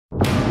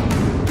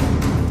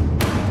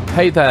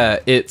Hey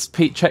there, it's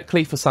Pete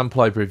Checkley for Sample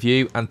Library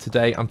Review, and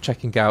today I'm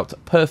checking out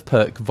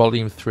PerfPerc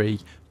Volume 3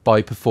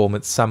 by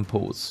Performance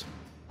Samples.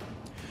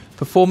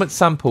 Performance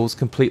Samples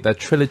complete their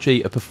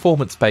trilogy of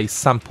performance-based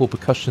sample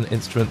percussion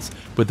instruments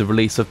with the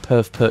release of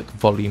PerfPerc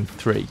Volume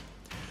 3.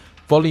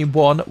 Volume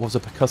 1 was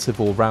a percussive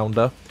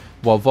all-rounder,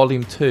 while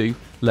Volume 2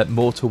 lent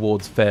more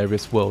towards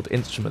various world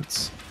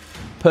instruments.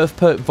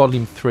 PerfPerc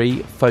Volume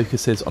 3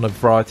 focuses on a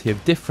variety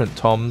of different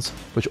toms,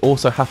 which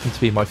also happen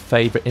to be my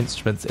favourite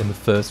instruments in the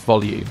first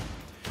volume.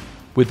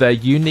 With their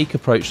unique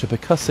approach to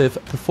percussive,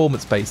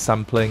 performance-based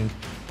sampling,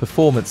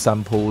 Performance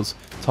Samples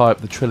tie up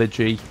the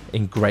trilogy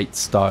in great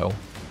style.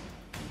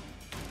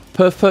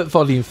 PerfPerc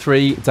Volume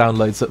 3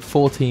 downloads at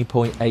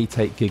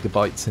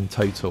 14.88GB in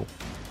total.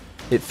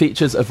 It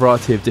features a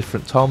variety of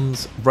different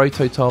toms,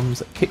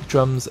 rototoms, kick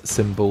drums,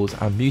 cymbals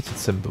and muted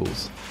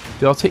cymbals.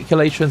 The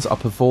articulations are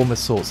performer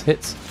source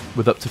hits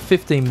with up to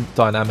 15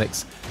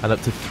 dynamics and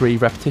up to 3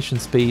 repetition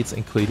speeds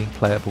including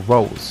playable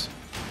rolls.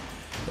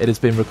 It has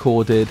been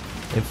recorded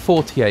in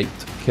 48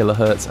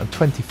 kHz and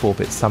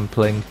 24-bit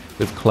sampling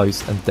with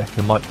close and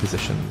deca mic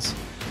positions.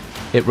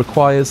 It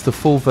requires the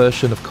full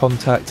version of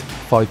Contact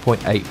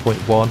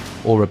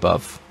 5.8.1 or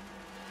above.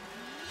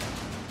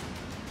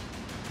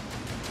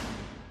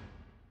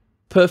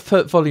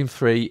 PerfPerc Volume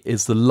 3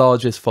 is the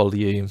largest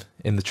volume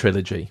in the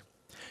trilogy.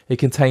 It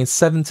contains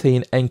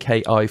 17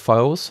 NKI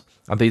files,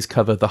 and these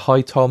cover the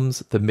high toms,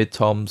 the mid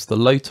toms, the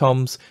low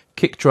toms,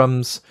 kick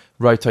drums,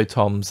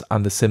 rototoms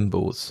and the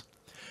cymbals.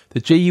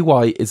 The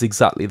GUI is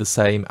exactly the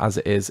same as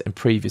it is in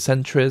previous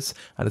entries,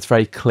 and it's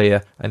very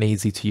clear and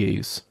easy to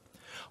use.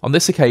 On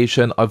this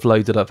occasion I've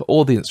loaded up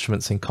all the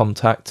instruments in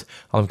Contact,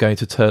 and I'm going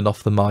to turn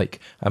off the mic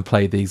and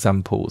play the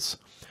examples.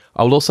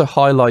 I will also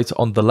highlight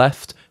on the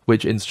left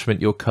which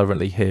instrument you're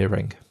currently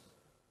hearing.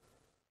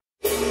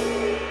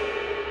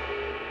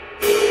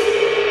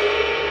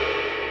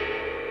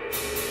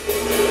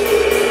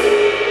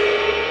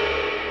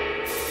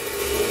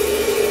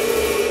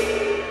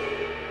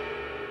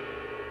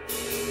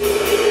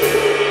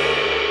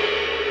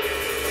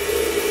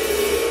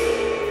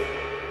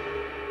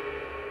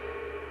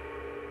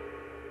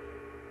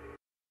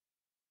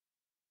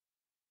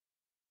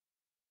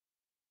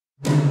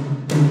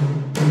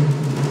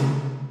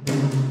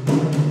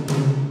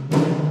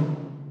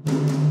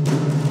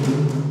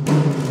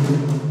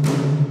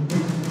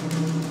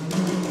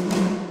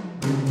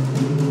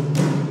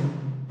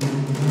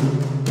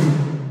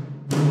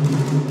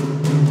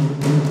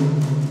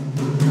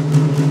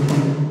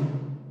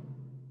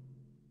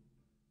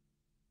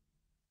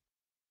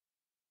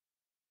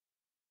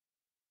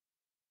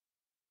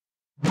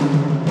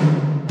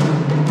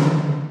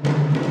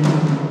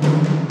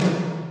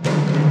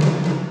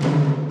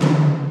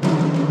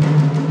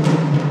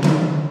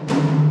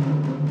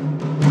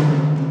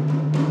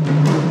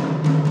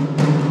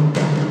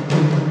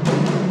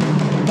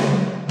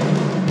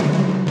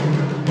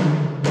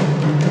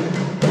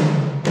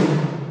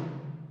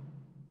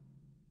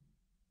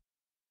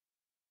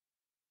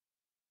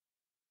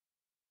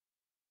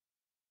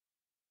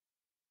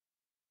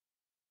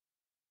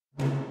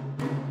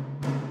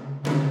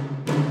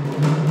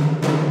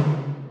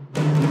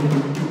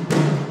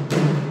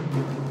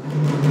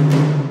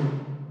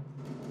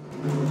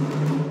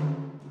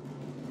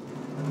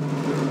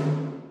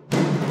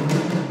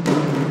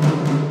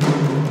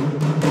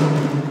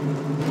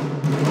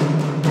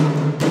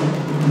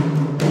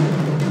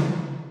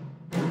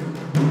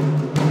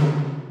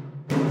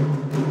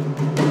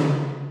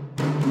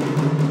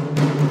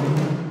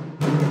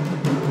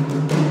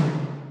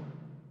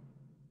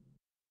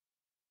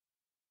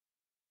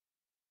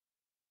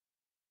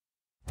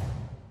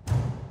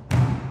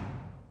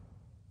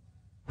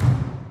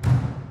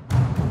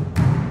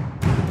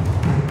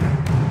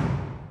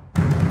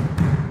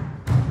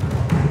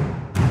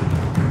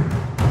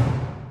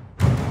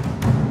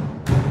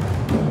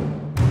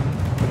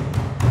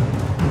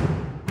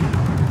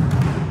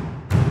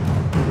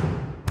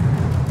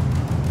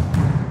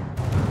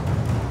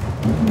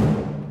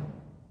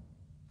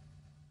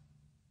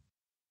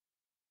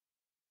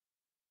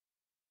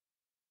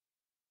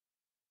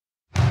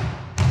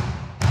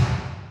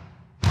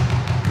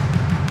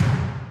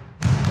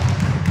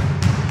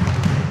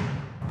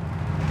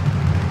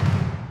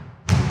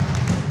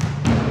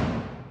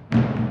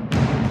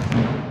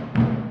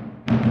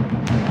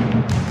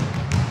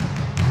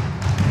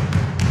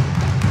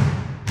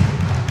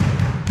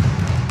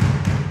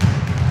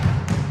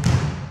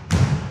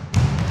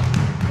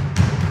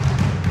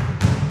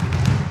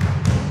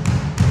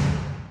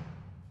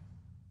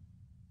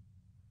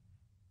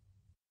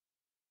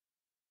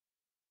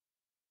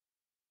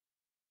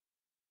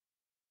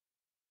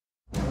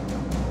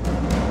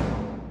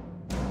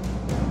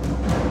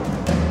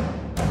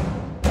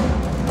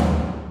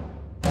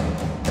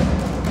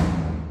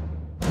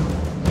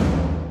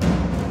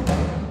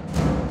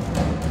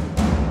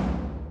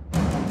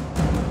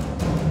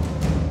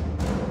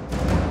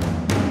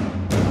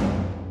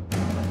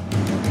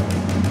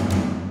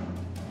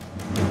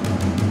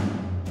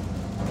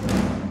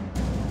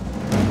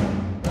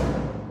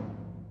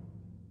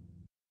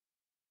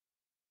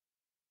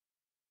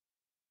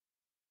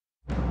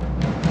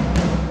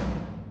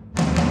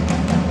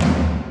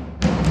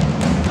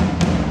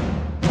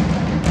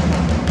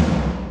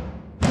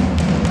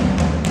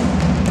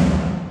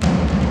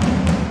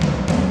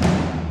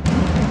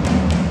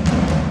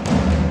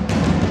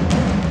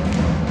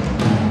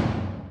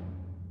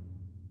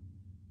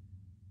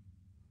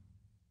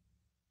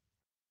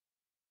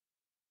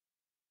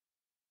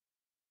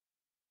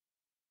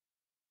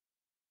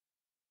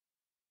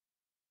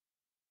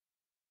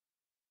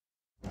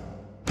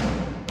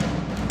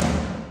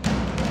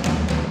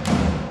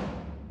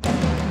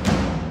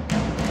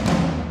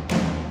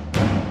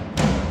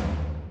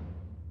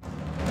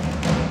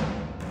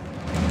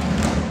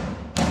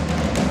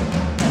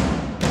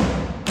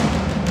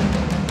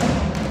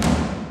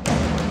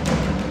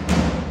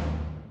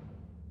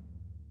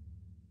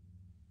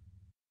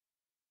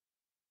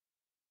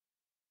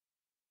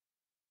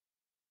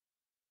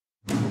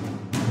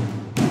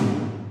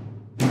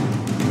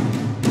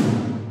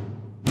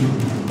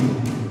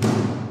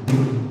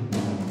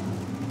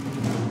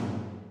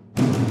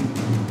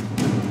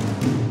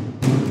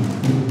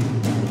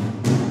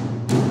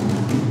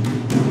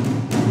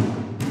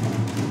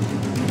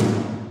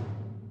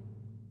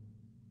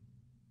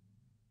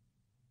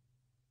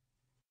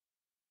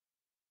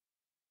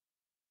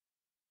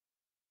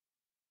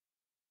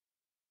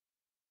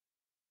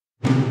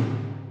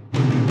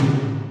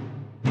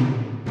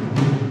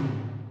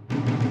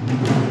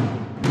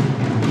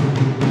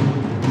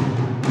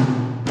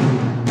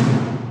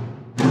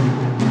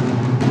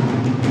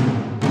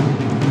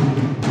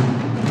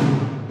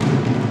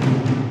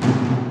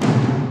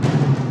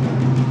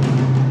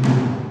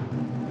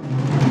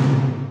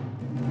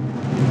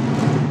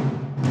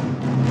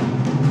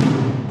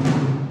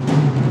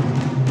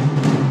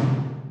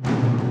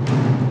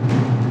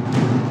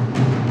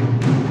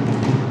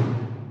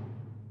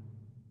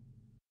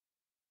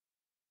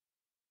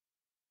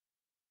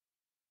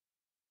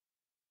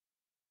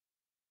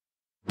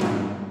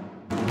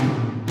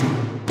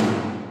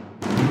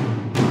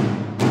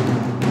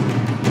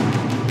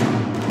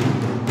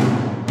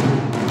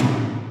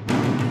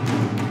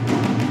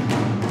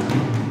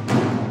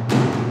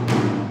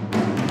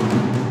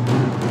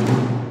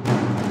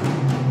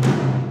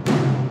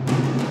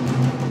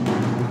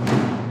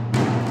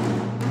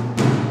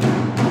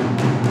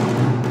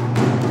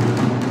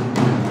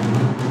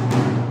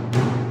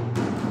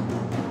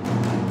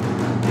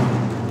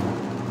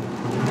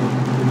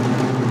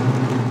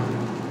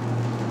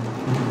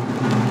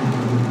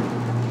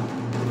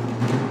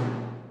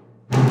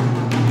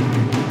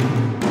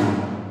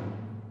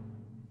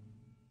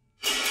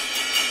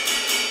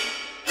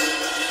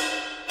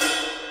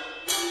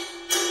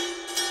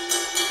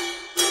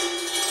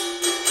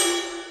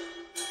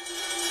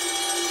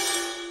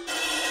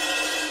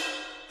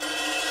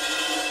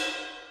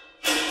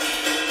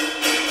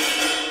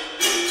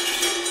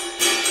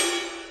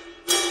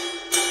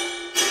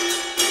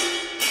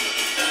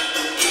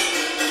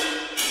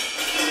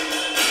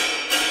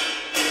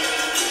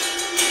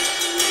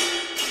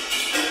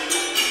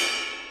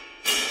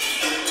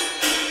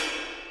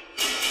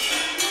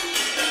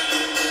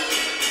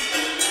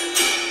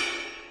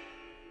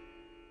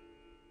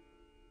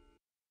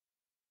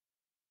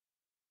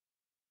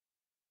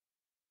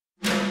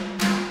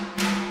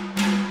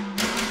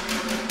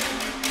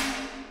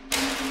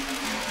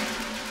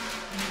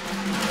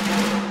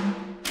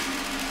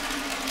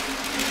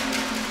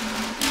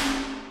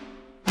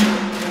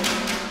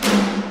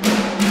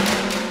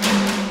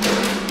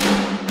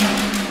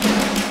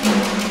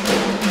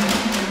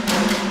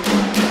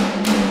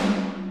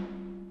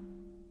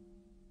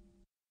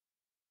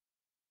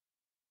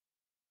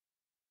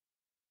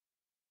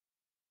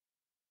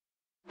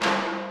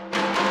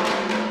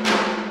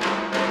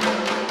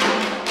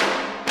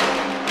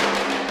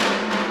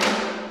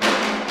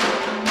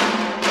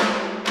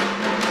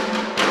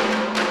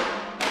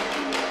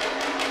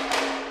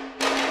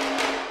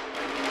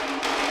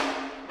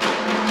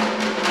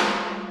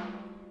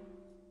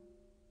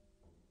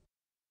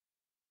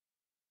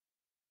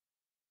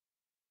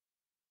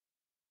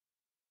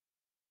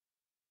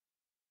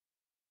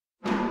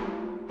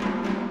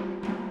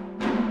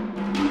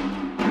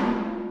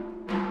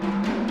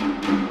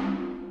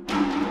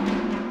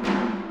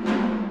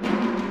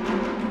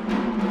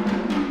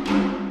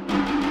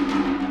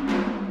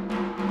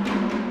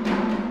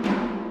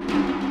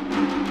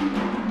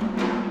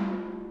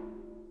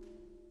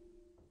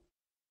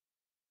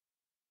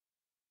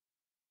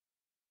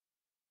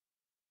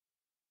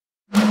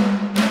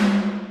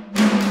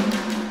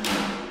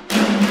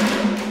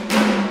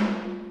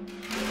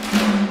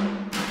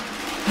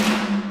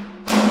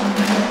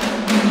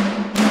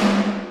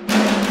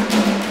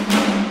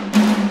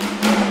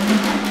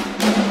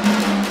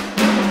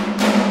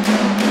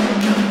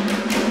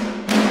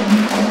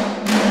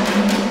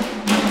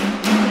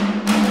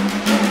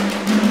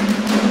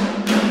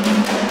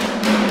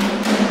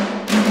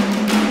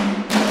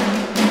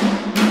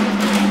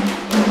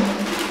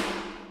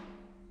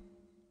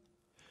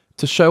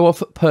 To show off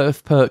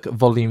PerfPerc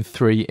Volume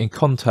 3 in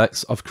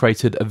context, I've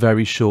created a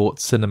very short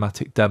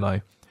cinematic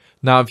demo.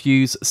 Now I've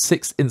used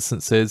 6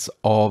 instances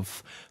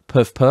of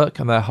PerfPerc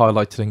and they're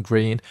highlighted in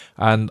green,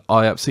 and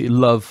I absolutely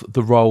love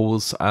the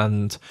roles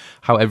and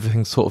how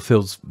everything sort of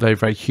feels very,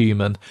 very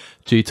human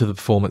due to the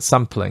performance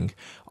sampling.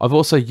 I've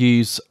also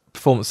used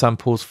Performance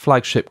Samples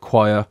flagship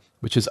choir,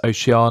 which is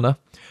Oceana.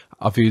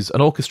 I've used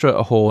an orchestra,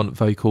 a horn,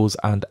 vocals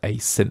and a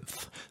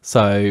synth.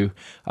 So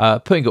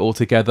putting it all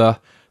together,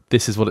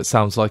 this is what it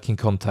sounds like in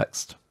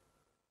context.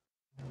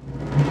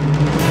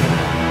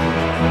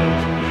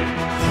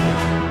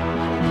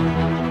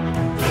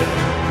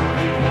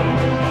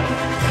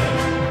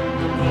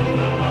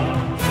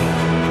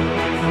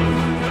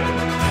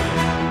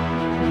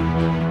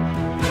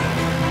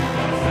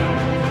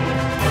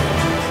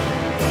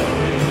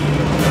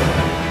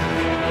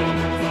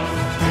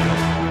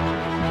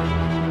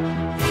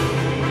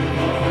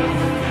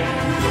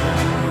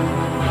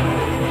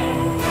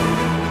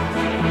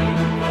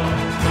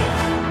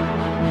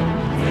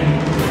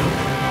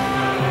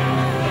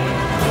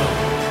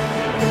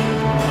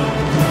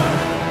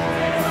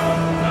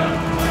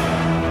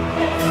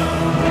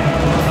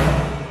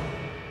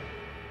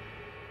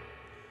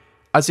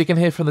 As you can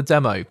hear from the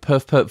demo,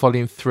 PerfPerc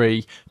Volume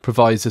 3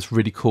 provides this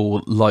really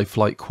cool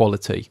lifelike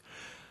quality.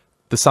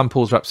 The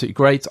samples are absolutely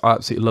great, I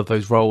absolutely love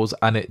those rolls,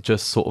 and it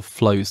just sort of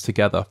flows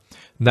together.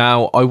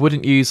 Now, I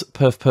wouldn't use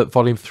PerfPerc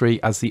Volume 3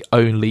 as the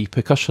only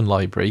percussion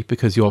library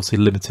because you're obviously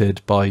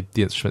limited by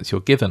the instruments you're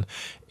given.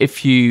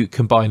 If you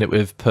combine it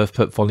with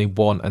PerfPerc Volume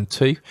 1 and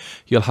 2,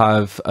 you'll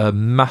have a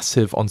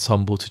massive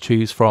ensemble to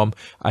choose from,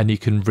 and you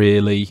can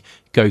really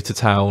go to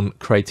town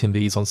creating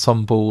these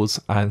ensembles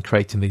and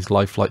creating these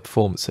lifelike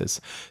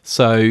performances.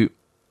 So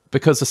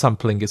because the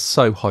sampling is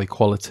so high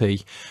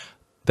quality,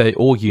 they're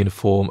all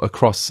uniform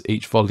across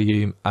each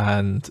volume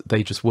and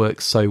they just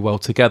work so well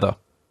together.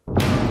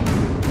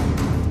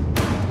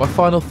 My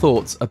final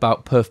thoughts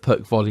about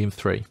PerfPerc Volume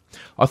 3.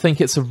 I think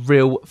it's a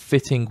real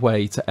fitting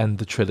way to end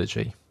the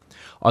trilogy.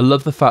 I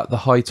love the fact the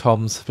high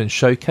toms have been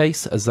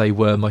showcased as they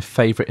were my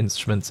favourite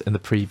instruments in the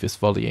previous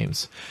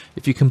volumes.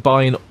 If you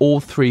combine all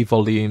 3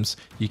 volumes,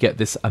 you get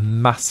this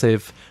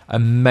massive,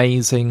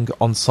 amazing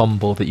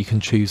ensemble that you can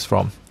choose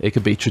from. It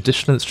could be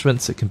traditional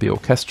instruments, it can be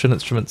orchestral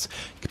instruments,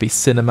 it could be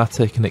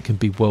cinematic, and it can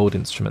be world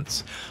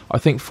instruments. I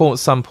think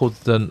Performance Samples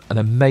have done an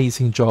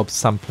amazing job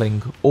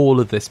sampling all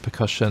of this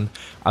percussion,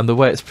 and the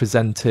way it's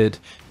presented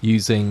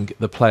using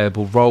the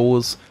playable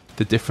roles,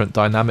 the different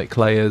dynamic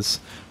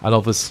layers, and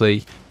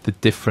obviously the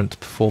different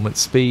performance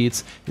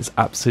speeds is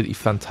absolutely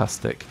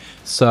fantastic.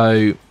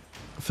 So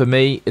for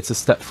me, it's a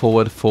step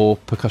forward for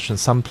percussion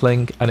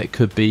sampling, and it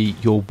could be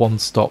your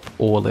one-stop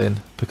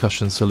all-in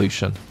percussion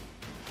solution.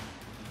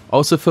 I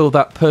also feel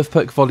that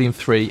PerfPerc Volume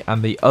 3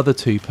 and the other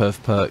 2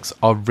 PerfPercs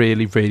are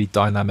really, really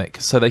dynamic,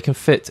 so they can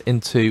fit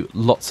into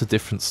lots of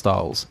different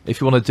styles.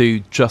 If you want to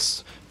do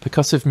just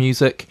percussive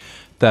music,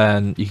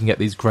 then you can get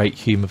these great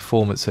human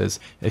performances.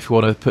 If you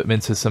want to put them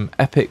into some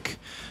epic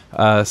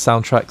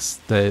soundtracks,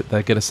 they're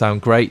going to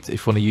sound great.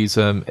 If you want to use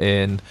them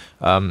in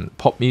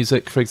pop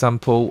music, for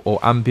example, or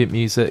ambient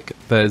music,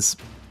 there's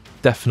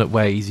definite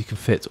ways you can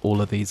fit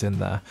all of these in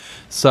there.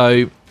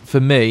 So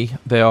for me,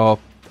 they are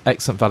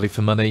excellent value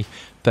for money.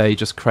 They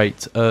just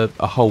create a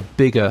whole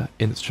bigger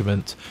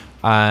instrument,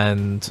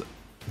 and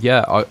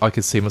yeah, I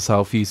could see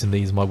myself using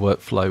these in my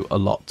workflow a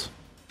lot.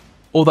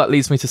 All that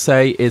leaves me to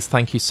say is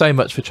thank you so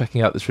much for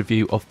checking out this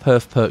review of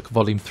PerfPerc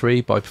Volume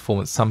 3 by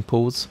Performance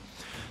Samples.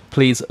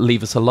 Please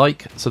leave us a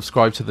like,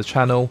 subscribe to the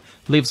channel,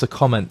 leave us a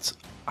comment.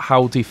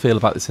 How do you feel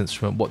about this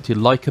instrument? What do you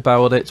like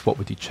about it? What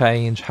would you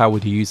change? How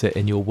would you use it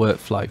in your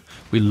workflow?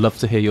 We'd love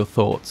to hear your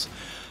thoughts.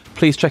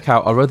 Please check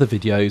out our other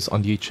videos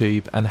on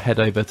YouTube and head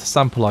over to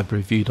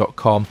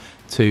samplelibraryreview.com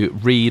to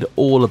read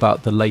all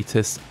about the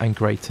latest and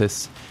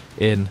greatest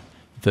in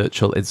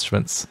virtual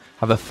instruments.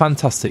 Have a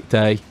fantastic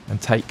day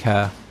and take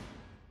care.